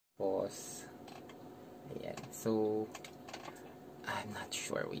Tapos, ayan. So, I'm not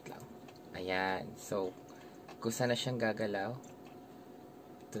sure. Wait lang. Ayan. So, kusa na siyang gagalaw.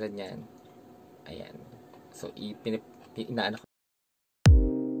 Tulad niyan. Ayan. So, inaano ko.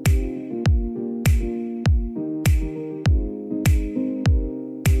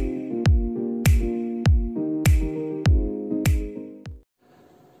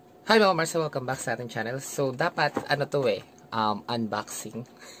 Hi mga marse, welcome back sa ating channel. So, dapat, ano to unboxing.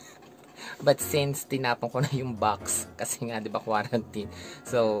 But since tinapon ko na yung box, kasi nga, di ba, quarantine.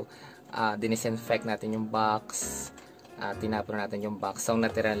 So, dinisinfect natin yung box. Tinapon natin yung box. So,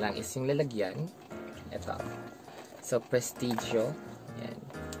 natira lang is yung lalagyan. Ito. So, Prestigio. Yan.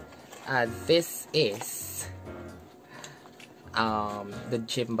 This is the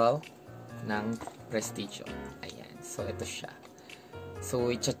gimbal ng Prestigio. Ayan. So, ito siya.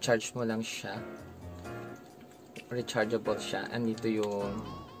 So, i-charge mo lang siya. Rechargeable siya. Andito yung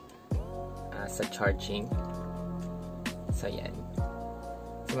sa charging. So, yan.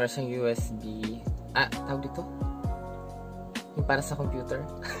 So, meron siyang USB. Tawag dito? Yung para sa computer.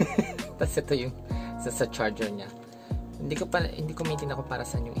 Tapos ito yung sa charger niya. Hindi ko maintindihan kung para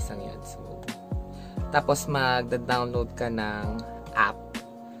saan yung isang yan. So, tapos, magda-download ka ng app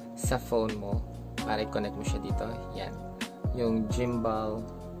sa phone mo para i-connect mo siya dito. Yan. Yung Gimbal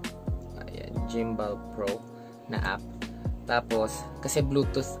Pro na app. Tapos, kasi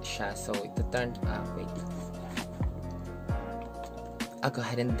Bluetooth siya, so ito turn, wait. I'll go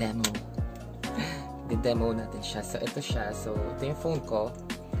ahead and demo. Di-demo natin siya. So, ito siya. So, ito yung phone ko.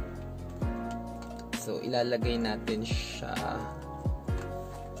 So, ilalagay natin siya.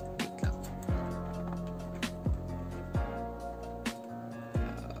 Wait lang.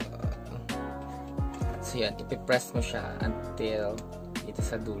 So, yan. Ipipress mo siya until dito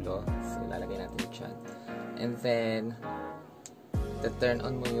sa dulo. So, ilalagay natin dyan. And then, turn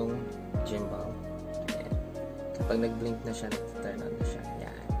on mo yung gimbal. Ayan. Kapag nag-blink na siya, turn on na siya.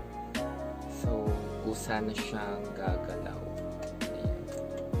 Ayan. So, kusa na siyang gagalaw. Ayan.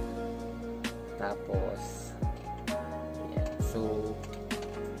 Tapos, ayan. So,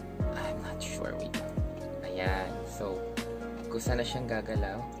 I'm not sure. Wait. Ayan. So, kusa na siyang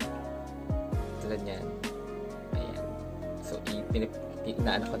gagalaw. Tulad niyan. Ayan. So,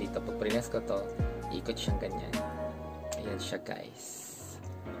 inaano ko dito. Pag prines ko to, iikot siyang ganyan. Ayan siya, guys.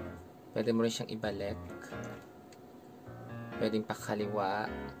 Pwede mo rin siyang ibalik. Pwedeng pakaliwa.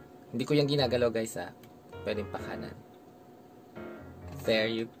 Hindi ko yung ginagalaw, guys, Pwedeng pakanan. There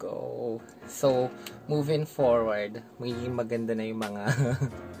you go. So, moving forward, magiging maganda na yung mga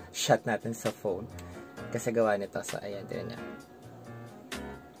shot natin sa phone. Kasi gawa nito. So, ayan, din niya.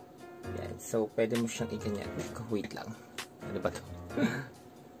 Ayan. So, pwede mo siyang iganyan. Wait lang. Ano ba to?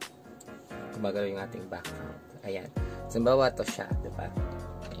 Gumagalaw yung ating background. Ayan. So, bawa to siya, diba?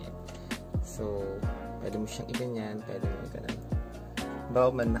 Ayan. So, pwede mo siyang iganyan, pwede mo ganun. Bawa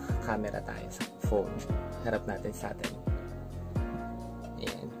man naka-camera tayo sa phone. Harap natin sa atin.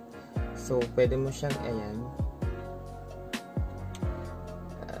 Ayan. So, pwede mo siyang, ayan.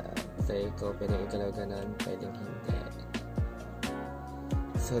 There you go. Pwede igalaw ganun, pwede hindi.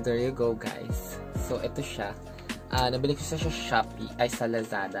 So, there you go, guys. So, ito siya. Nabili ko siya sa Shopee, ay sa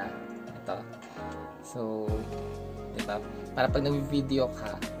Lazada. Ito. So, diba? Para pag nag-video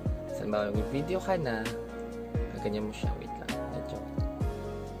ka, saan ba nag-video ka na, ganyan mo siya. Wait lang. Medyo.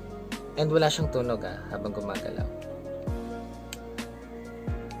 And wala siyang tunog, habang gumagalaw.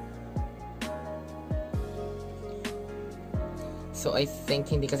 So, I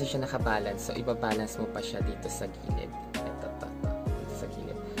think hindi kasi siya nakabalance. So, ibabalance mo pa siya dito sa gilid. Ito. Dito sa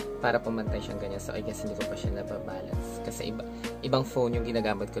gilid. Para pumantay siyang ganyan. So, I guess hindi ko pa siya nababalance. Kasi ibang phone yung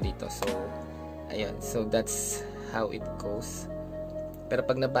ginagamit ko dito. So, ayun. So, that's how it goes. Pero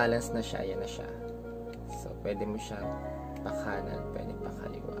pag na-balance na siya, ayan na siya. So, pwede mo siyang pakanan, pwede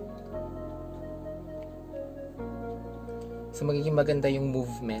pakaliwa. So, magiging maganda yung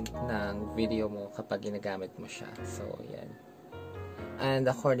movement ng video mo kapag ginagamit mo siya. So, ayan. And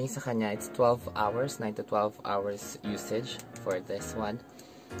according sa kanya, it's 12 hours, 9 to 12 hours usage for this one.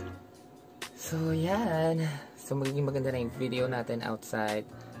 So, yan. So, magiging maganda na yung video natin outside.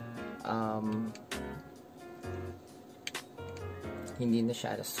 Hindi na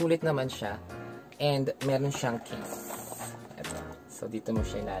siya. Sulit naman siya. And, meron siyang case. Ito. So, dito mo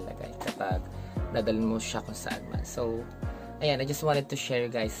siya ilalagay kapag dadalhin mo siya kung saan man. So, ayan. I just wanted to share you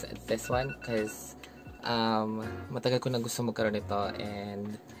guys this one because matagal ko na gusto magkaroon nito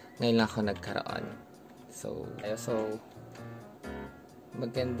and ngayon lang ako nagkaroon. So,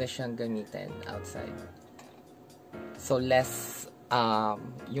 maganda siyang gamitin outside. So, less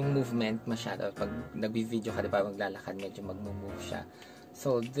yung movement masyado. Pag nag-video ka, diba, maglalakad, medyo mag-move siya.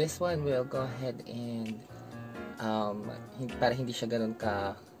 So this one will go ahead and para hindi siya ganun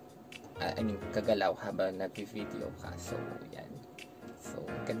kagalaw habang nag-video ka. So yan. So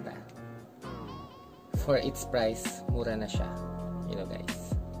ganda. For its price, mura na siya. You know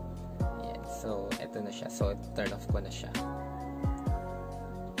guys. Yan. So eto na siya. So turn off ko na siya.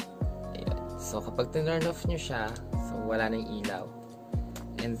 Ayan. So kapag turn off nyo siya, so wala nang ilaw.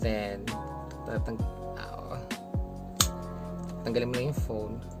 And then tanggalin mo na yung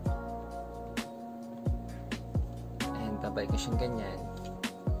phone. And babalik na siyang ganyan.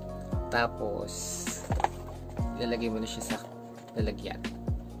 Tapos ilalagay mo na siya sa lalagyan.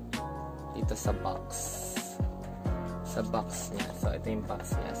 Dito sa box. Sa box niya. So ito yung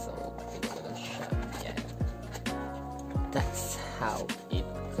box niya. So pagpili mo lang siya. Yan. That's how it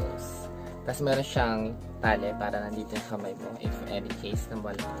goes. Tapos meron siyang tali para nandito yung kamay mo. If any case na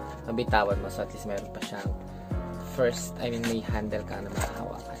mabitawan mo. So at least meron pa siyang may handle ka na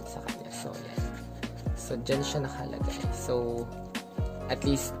makahawakan sa kanya. So, yan. So, dyan siya nakalagay. So, at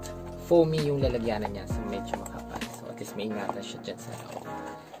least, foamy yung lalagyanan niya. So, medyo makapal. So, at least may ingatan siya dyan sa loob.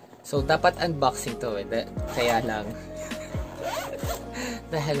 So, dapat unboxing to kaya lang,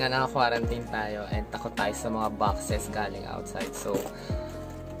 dahil nga naka-quarantine tayo and takot tayo sa mga boxes galing outside. So,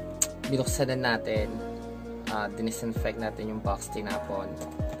 binuksan na natin. Dinisinfect natin yung box, tinapon.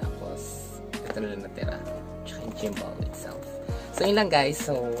 Tapos, ito na lang natira. Tsaka yung gimbal itself. So, yun lang guys.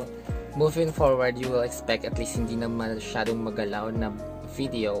 So, moving forward, you will expect at least hindi na masyadong magalaw na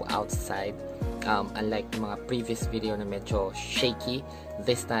video outside. Unlike yung mga previous video na medyo shaky.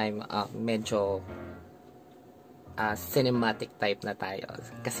 This time, medyo cinematic type na tayo.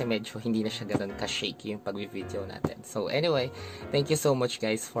 Kasi medyo hindi na siya ganun ka-shaky yung pag-video natin. So, anyway, thank you so much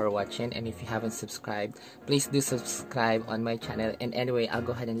guys for watching. And if you haven't subscribed, please do subscribe on my channel. And anyway, I'll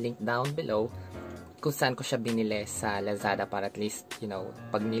go ahead and link down below kung saan ko siya binili sa Lazada para at least, you know,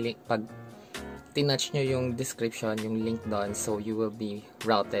 pag tinouch nyo yung description, yung link doon, so you will be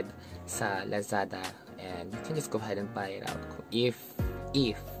routed sa Lazada and you can just go ahead and buy it out if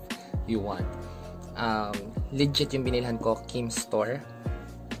you want. Legit yung binilhan ko, KIMSTORE.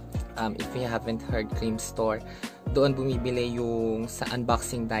 If you haven't heard KIMSTORE, doon bumibili yung sa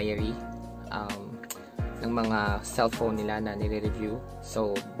unboxing diary ng mga cellphone nila na nire-review.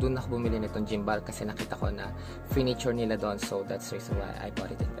 So, doon ako bumili nitong gimbal kasi nakita ko na furniture nila doon. So, that's the reason why I bought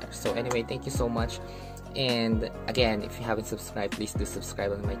it in there. So, anyway, thank you so much. And, again, if you haven't subscribed, please do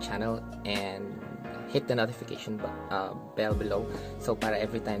subscribe on my channel and hit the notification bell below. So, para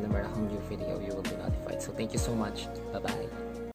every time na meron akong new video, you will be notified. So, thank you so much. Bye-bye.